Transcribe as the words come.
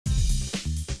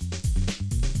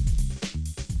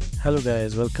Hello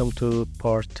guys, welcome to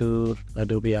part 2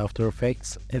 Adobe After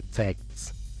Effects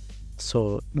effects.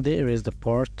 So there is the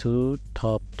part 2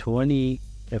 top 20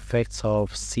 effects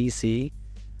of CC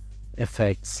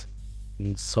effects.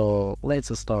 So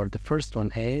let's start. The first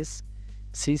one is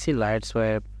CC Light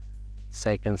Sweep,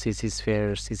 second CC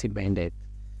Sphere, CC Bandit.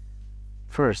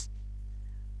 First,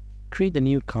 create a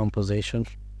new composition,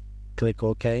 click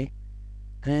OK,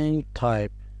 and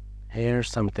type here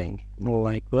something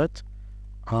like what?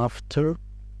 After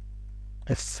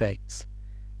Effects.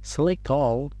 Select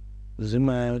all, zoom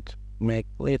out, make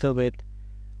little bit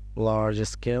large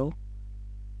scale,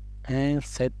 and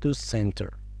set to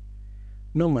center.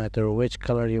 No matter which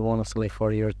color you want to select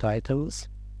for your titles,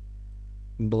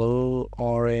 blue,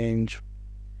 orange,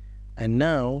 and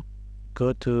now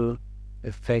go to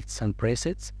Effects and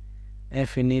Presets.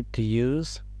 If you need to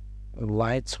use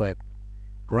Light Sweep,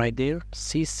 right there,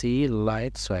 CC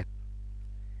Light Sweep.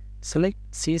 Select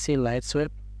CC Light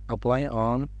Sweep, apply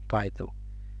on title.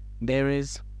 There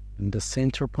is the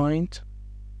center point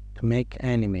to make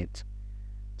animate.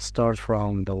 Start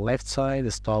from the left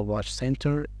side, stopwatch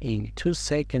center. In 2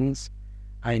 seconds,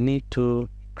 I need to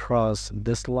cross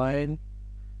this line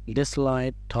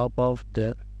top of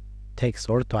the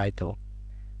text or title.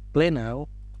 Play now.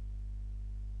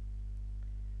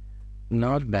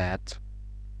 Not bad.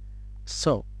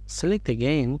 So select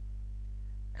again,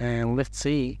 and let's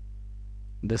see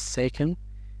the second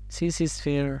CC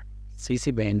Sphere,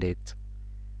 CC Bandit.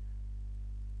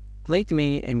 Let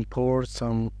me import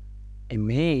some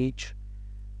image.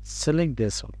 Select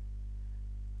this one.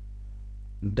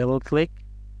 Double click,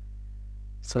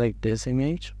 select this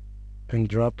image and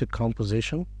drop to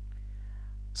composition.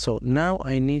 So now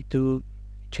I need to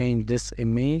change this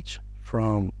image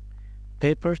from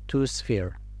paper to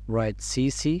sphere. Write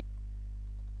CC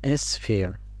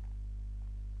Sphere.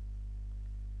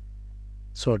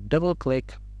 So double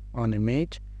click on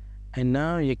image, and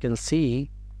now you can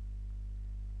see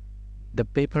the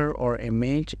paper or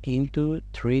image into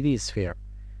 3D sphere.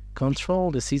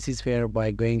 Control the CC Sphere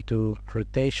by going to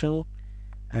rotation,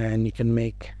 and you can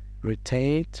make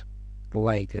rotate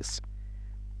like this.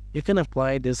 You can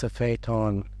apply this effect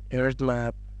on Earth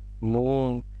map,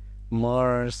 Moon,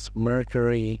 Mars,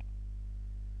 Mercury,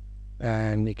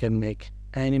 and you can make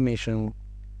animation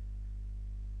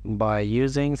by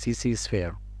using CC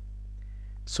Sphere.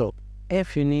 So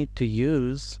if you need to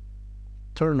use,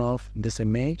 turn off this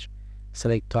image,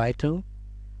 select title,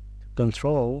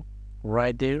 control,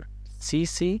 right there,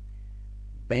 CC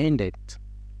Bandit.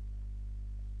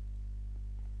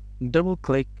 Double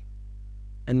click,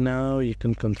 and now you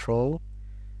can control,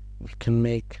 you can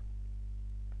make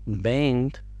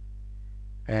bend,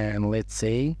 and let's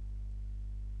say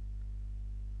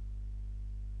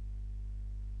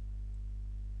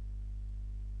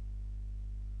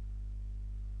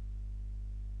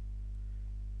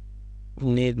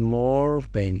need more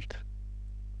bend.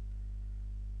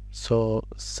 So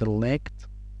select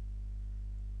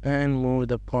and move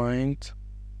the point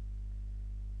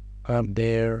up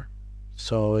there.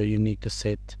 So you need to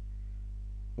set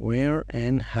where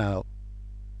and how.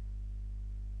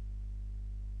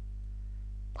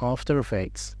 After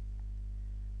Effects.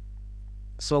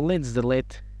 So let's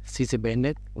delete CC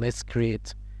Bandit. Let's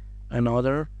create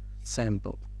another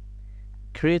sample.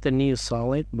 Create a new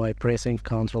solid by pressing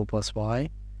Ctrl+Y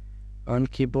on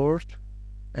keyboard,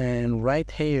 and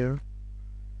right here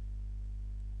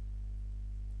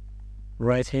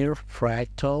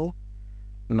fractal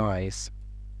noise.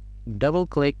 Double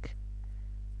click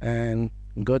and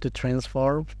go to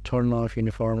transform, turn off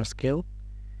uniform scale,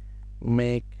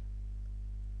 make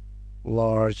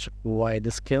large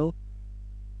wide scale,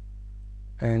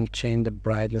 and change the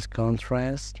brightness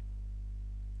contrast.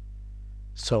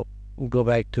 So go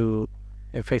back to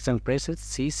Effects and Presets,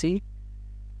 CC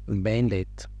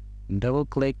Bandit. Double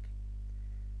click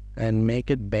and make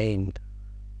it bend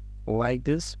like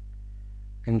this,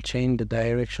 and change the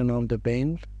direction of the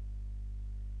bend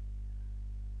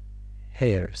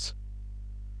hairs.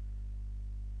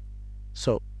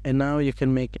 So, and now you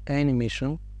can make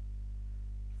animation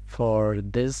for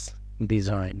this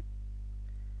design.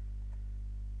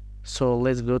 So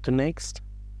let's go to next.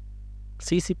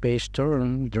 CC Page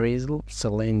Turn Drizzle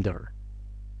Cylinder.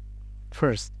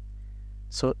 First,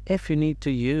 so if you need to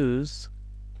use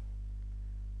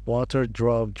water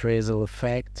drop drizzle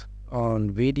effect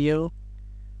on video,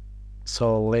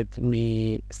 so let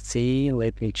me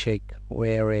check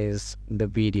where is the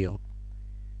video.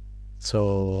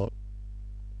 So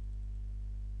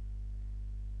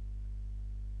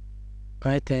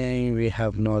I think we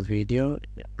have no video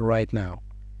right now.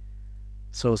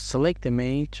 So select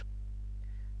image,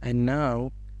 and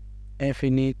now if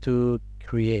you need to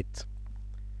create,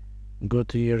 go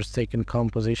to your second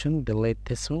composition, delete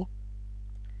this one,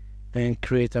 and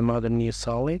create another new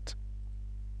solid.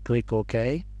 Click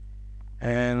OK,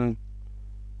 and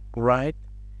write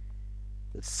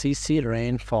CC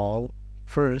rainfall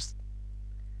first.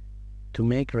 To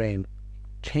make rain,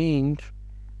 change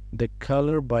the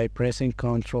color by pressing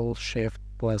Ctrl Shift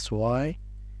plus Y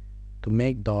to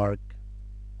make dark.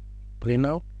 You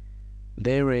know,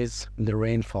 there is the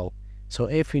rainfall. So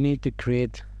if you need to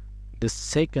create the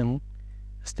second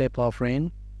step of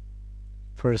rain,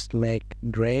 first make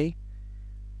gray,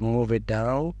 move it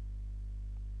down,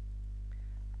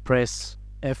 press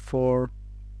F4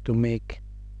 to make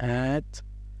add,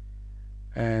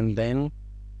 and then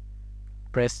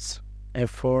press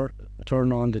F4,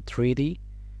 turn on the 3D,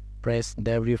 press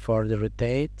W for the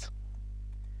rotate,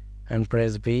 and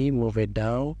press V, move it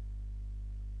down,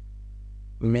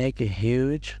 make a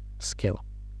huge scale.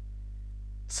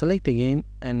 Select again,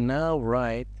 and now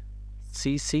write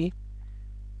CC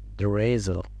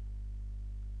Drizzle.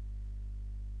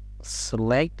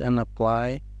 Select and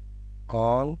apply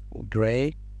all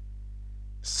gray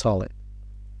solid.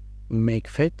 Make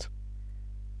fit.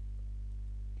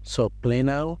 So play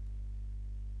now.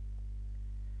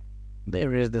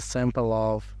 There is the sample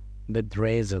of the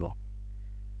drizzle.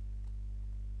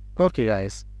 Okay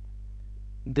guys,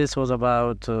 this was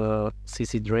about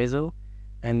CC Drizzle,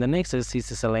 and the next is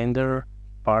CC Cylinder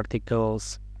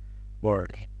Particles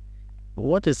World.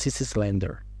 What is CC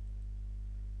Cylinder?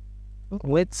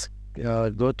 Let's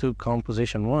go to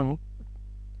composition 1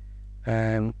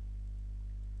 and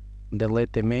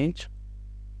delete the image.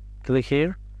 Click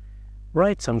here,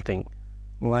 write something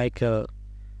like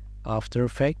After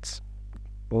Effects,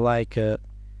 like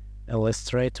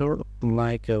Illustrator,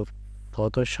 like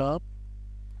Photoshop,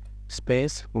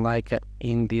 space, like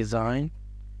InDesign,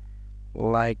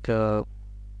 like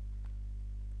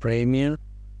Premiere.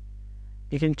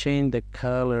 You can change the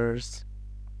colors,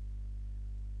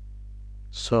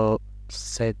 so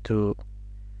set to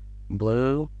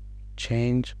blue,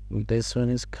 change this one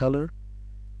is color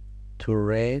to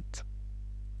red,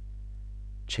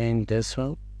 change this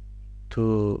one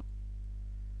to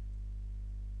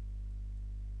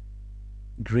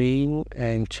green,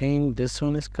 and change this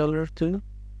one is color to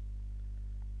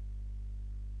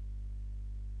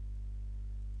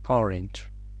orange.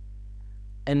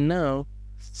 And now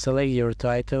select your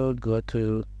title, go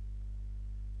to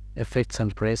Effects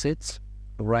and Presets,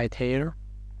 right here,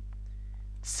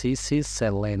 CC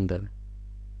Cylinder,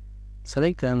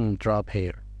 select and drop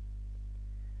here.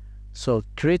 So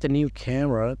create a new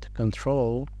camera to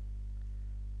control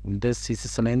this CC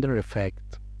Cylinder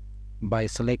effect by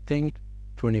selecting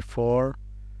 24mm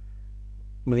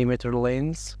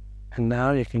lens, and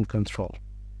now you can control.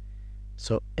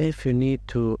 So if you need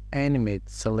to animate,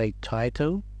 select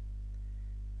title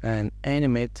and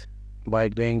animate by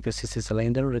going to CC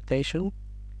Cylinder rotation,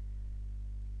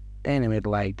 animate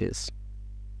like this.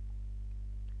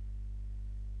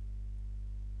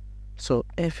 So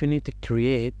if you need to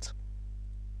create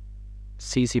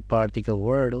CC Particle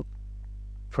World,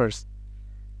 first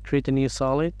create a new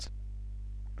solid,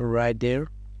 right there,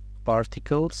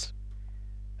 Particles,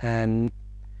 and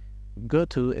go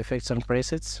to Effects and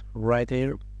Presets, right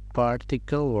here,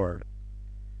 Particle World.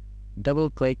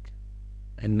 Double click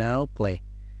and now play.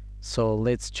 So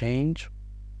let's change.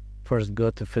 First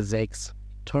go to Physics,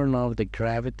 turn off the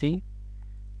gravity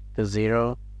to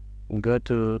 0, go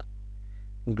to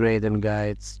Grade and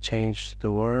Guides, change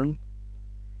the world,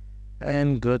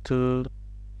 and go to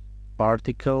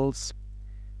Particles,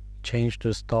 change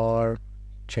to Star,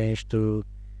 change to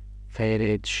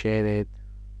Faded, Shaded,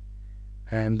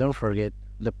 and don't forget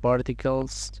the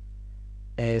Particles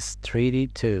is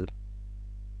 3D too,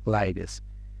 like this.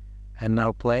 And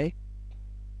now play.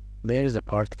 There is the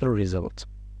particle result.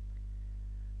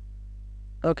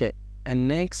 Okay, and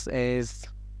next is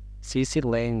CC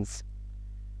Lens.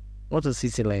 What is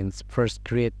CC Lens? First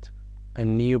create a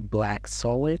new black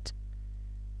solid,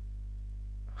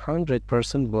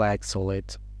 100% black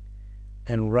solid,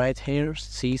 and right here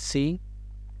CC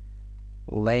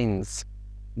Lens,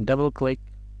 double click,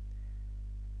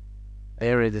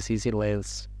 there is the CC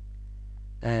Lens.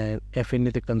 And if you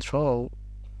need to control,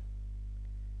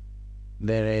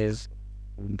 there is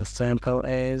the sample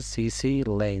as CC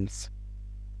Lens.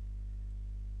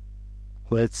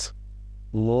 Let's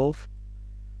move.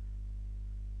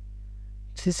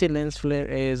 CC Lens flare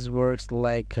works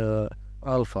like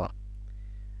alpha.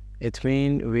 It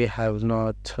means we have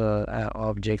not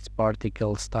objects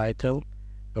particles title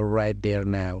right there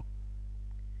now.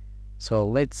 So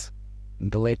let's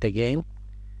delete again,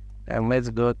 and let's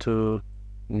go to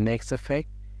next effect,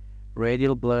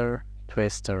 radial blur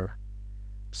twister.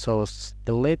 So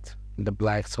delete the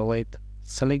black solid,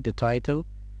 select the title,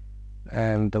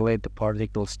 and delete the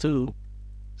particles too.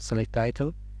 Select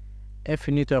title. If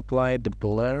you need to apply the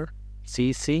blur,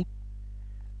 CC,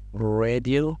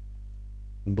 radial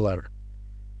blur.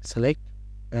 Select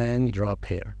and drop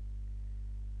here.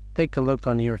 Take a look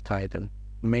on your title.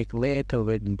 Make little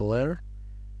bit blur.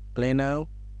 Play now.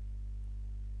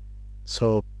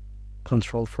 So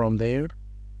control from there.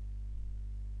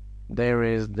 There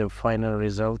is the final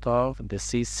result of the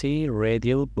CC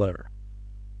radial blur.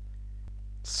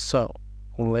 So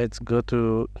let's go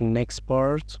to next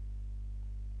part.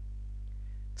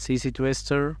 CC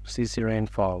twister, CC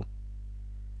rainfall.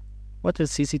 What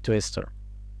is CC twister?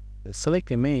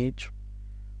 Select image.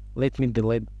 Let me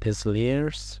delete these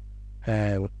layers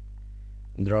and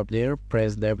drop there.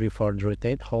 Press W for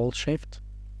rotate, hold shift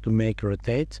to make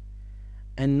rotate.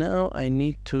 And now I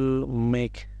need to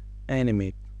make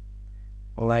animate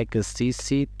like a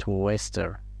CC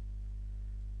twister.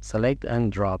 Select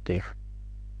and drop there.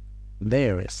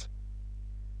 There is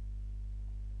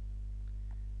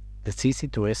the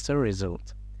CC twister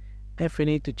result. If we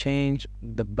need to change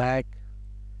the back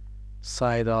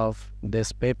side of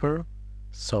this paper,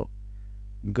 so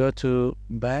go to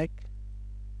back,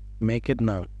 make it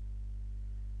none.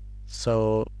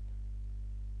 So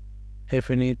if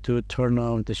we need to turn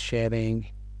on the shading,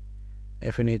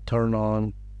 if we need to turn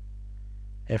on,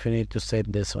 if we need to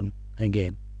set this one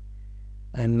again,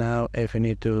 and now if we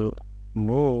need to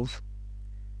move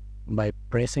by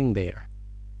pressing there,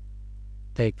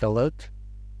 take a look,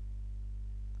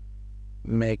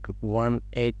 make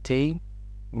 180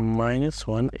 minus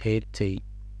 180,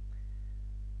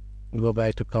 go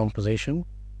back to composition,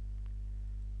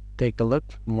 take a look,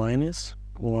 minus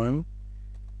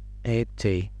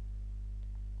 180,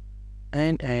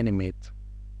 and animate.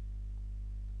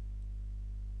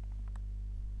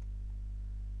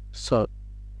 So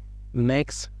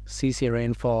next, CC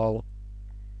rainfall.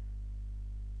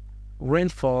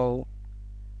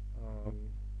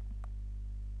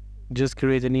 Just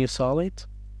create a new solid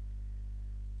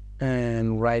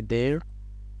and right there,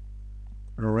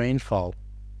 rainfall.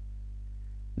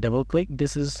 Double click,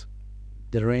 this is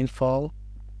the rainfall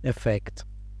effect.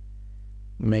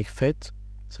 Make fit.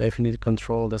 So if you need to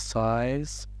control the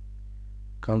size,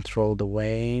 control the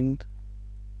wind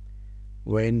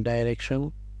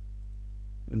direction,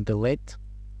 delete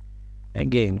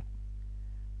again.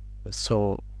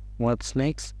 So what's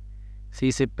next?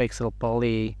 CC pixel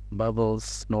poly bubbles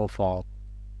snowfall.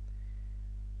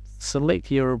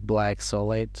 Select your black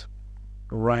solid,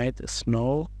 write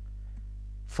snowfall,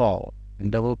 and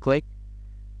double click,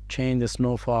 change the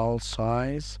snowfall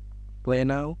size, play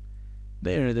now.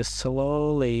 There, the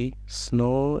slowly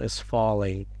snow is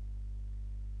falling.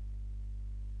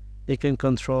 You can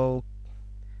control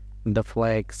the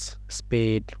flex,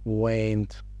 speed,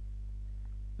 wind,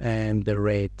 and the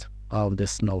rate of the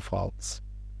snowfalls.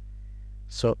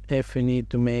 So if you need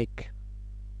to make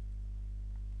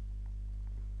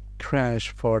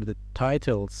crash for the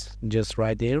titles, just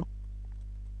right there,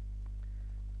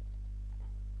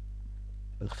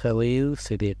 Khalil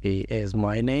Siddiqui is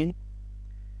my name,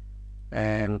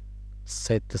 and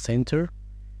set the center,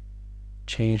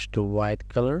 change to white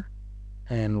color,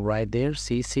 and right there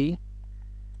CC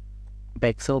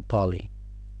pixel poly,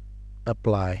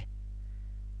 apply,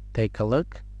 take a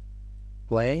look,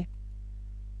 play.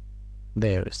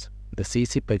 There's the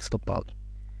CC pixel poly.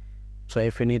 So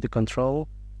if you need to control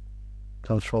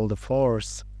the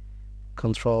force,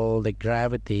 control the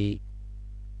gravity,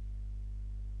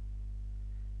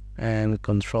 and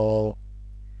control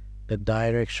the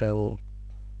direction,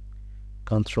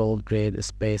 control grid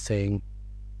spacing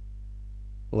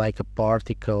like a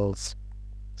particles.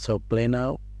 So play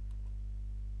now.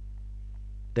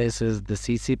 This is the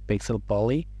CC pixel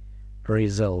poly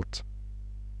result.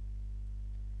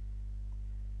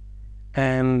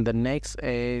 And the next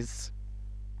is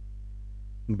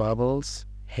bubbles,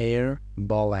 hair,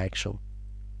 ball action.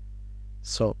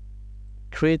 So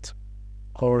create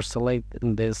or select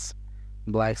this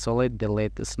black solid,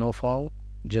 delete the snowfall,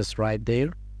 just right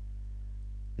there,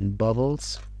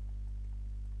 bubbles,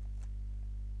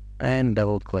 and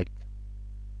double click,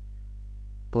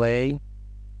 play,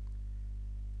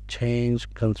 change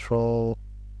control.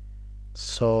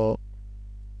 So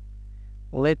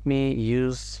let me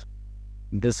use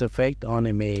this effect on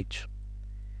image.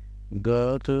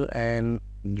 Go to and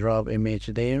drop image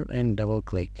there and double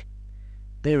click.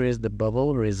 There is the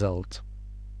bubble result.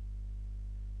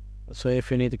 So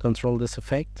if you need to control this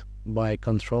effect, by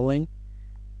controlling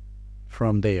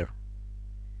from there.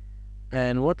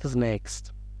 And what is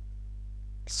next?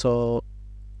 So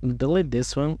delete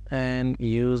this one and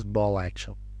use ball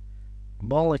action.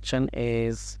 Ball action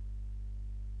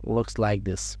looks like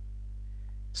this.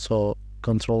 So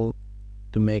control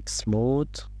to make smooth,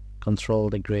 control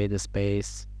the gradient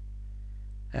space,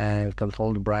 and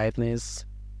control the brightness,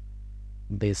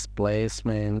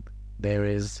 displacement. There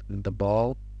is the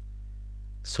ball.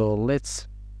 So let's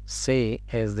say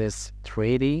as this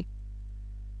 3D,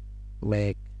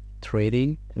 make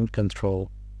 3D and control.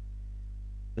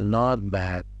 Not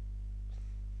bad.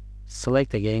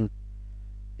 Select again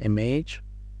image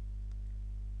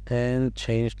and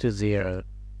change to 0.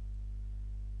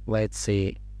 Let's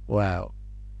see. Wow,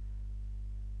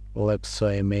 looks so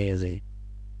amazing.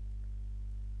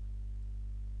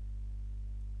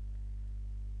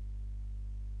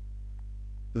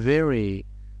 Very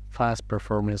fast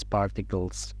performance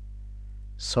particles.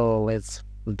 So let's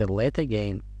delete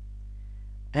again.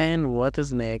 And what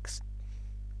is next?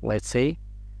 Let's see.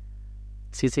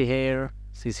 CC hair,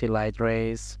 CC light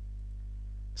rays.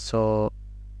 So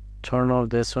turn off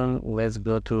this one. Let's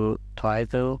go to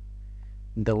title,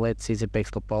 delete CC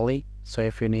pixel poly. So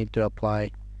if you need to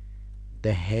apply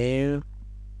the hair,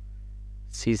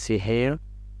 CC hair,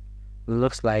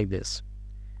 looks like this.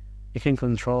 You can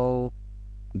control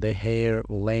the hair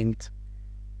length,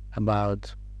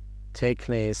 about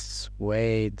thickness,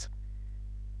 weight,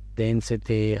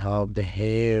 density of the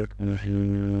hair,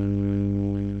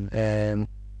 and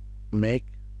make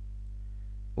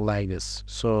like this.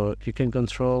 So you can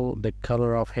control the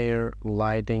color of hair,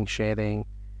 lighting, shading,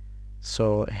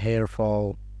 so hair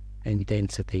fall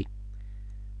intensity.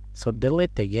 So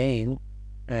delete again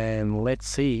and let's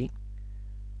see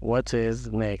what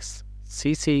is next.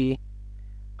 CC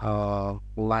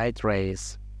light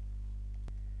rays.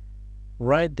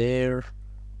 Right there,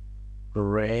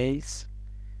 rays,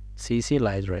 CC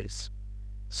light rays.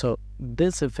 So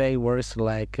this effect works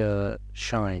like a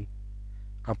shine.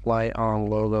 Apply on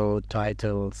logo,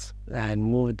 titles, and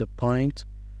move the point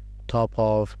top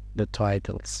of the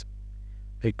titles.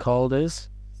 We call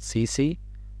this CC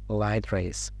light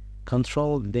rays.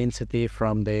 Control density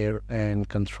from there and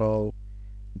control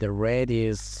the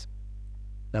radius,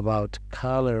 about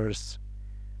colors,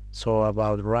 so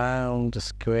about round,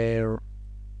 square,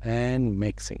 and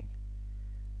mixing.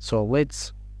 So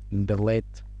let's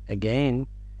delete again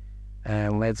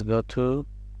and let's go to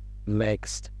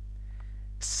next.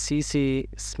 CC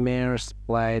smear,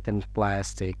 split, and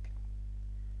plastic.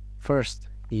 First,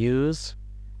 use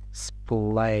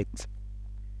split,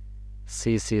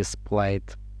 CC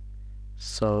split.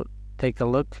 So take a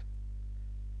look.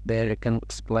 There you can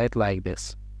split like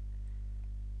this.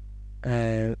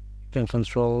 You can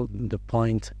control the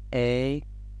point A,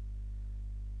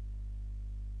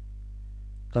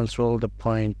 control the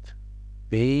point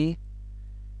B,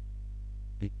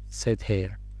 set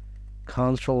here,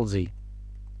 Control Z.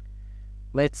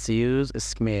 Let's use a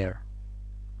smear.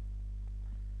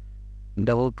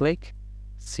 Double click,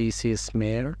 CC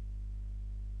smear.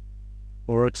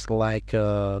 Works like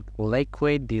a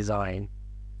liquid design.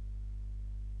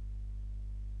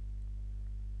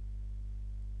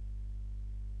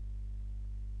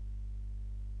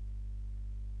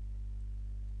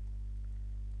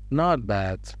 Not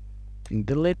bad.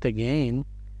 Delete again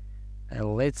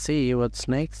and let's see what's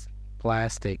next.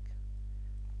 Plastic.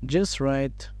 Just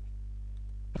write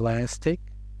plastic.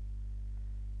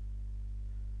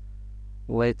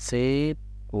 Let's say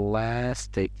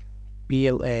plastic.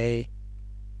 PLAS.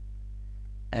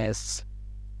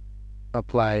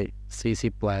 Apply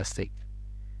CC plastic.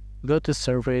 Go to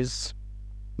surface,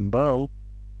 bow,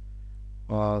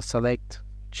 select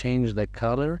change the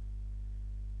color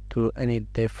to any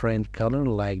different color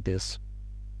like this.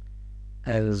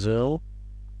 Azul.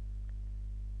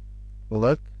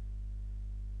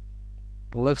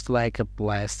 Looks like a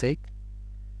plastic.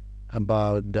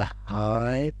 About the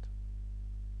height,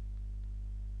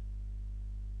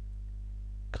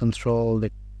 control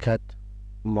the cut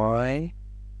line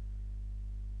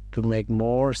to make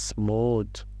more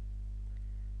smooth.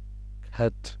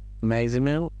 Cut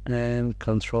maximum and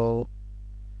control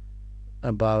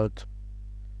about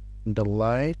the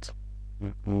light.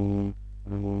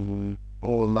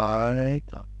 Light.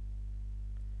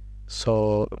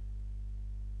 So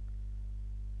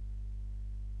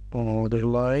the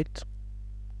light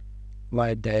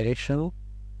direction,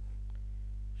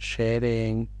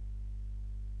 shading.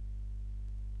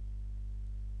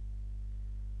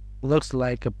 Looks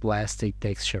like a plastic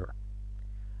texture.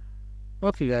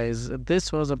 Okay guys,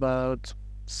 this was about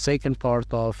second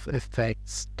part of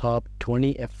effects, top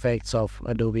 20 effects of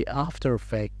Adobe After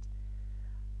Effects.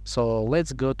 So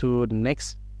let's go to the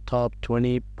next top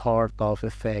 20 part of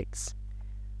effects.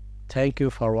 Thank you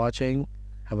for watching.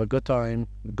 Have a good time.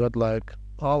 Good luck,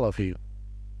 all of you.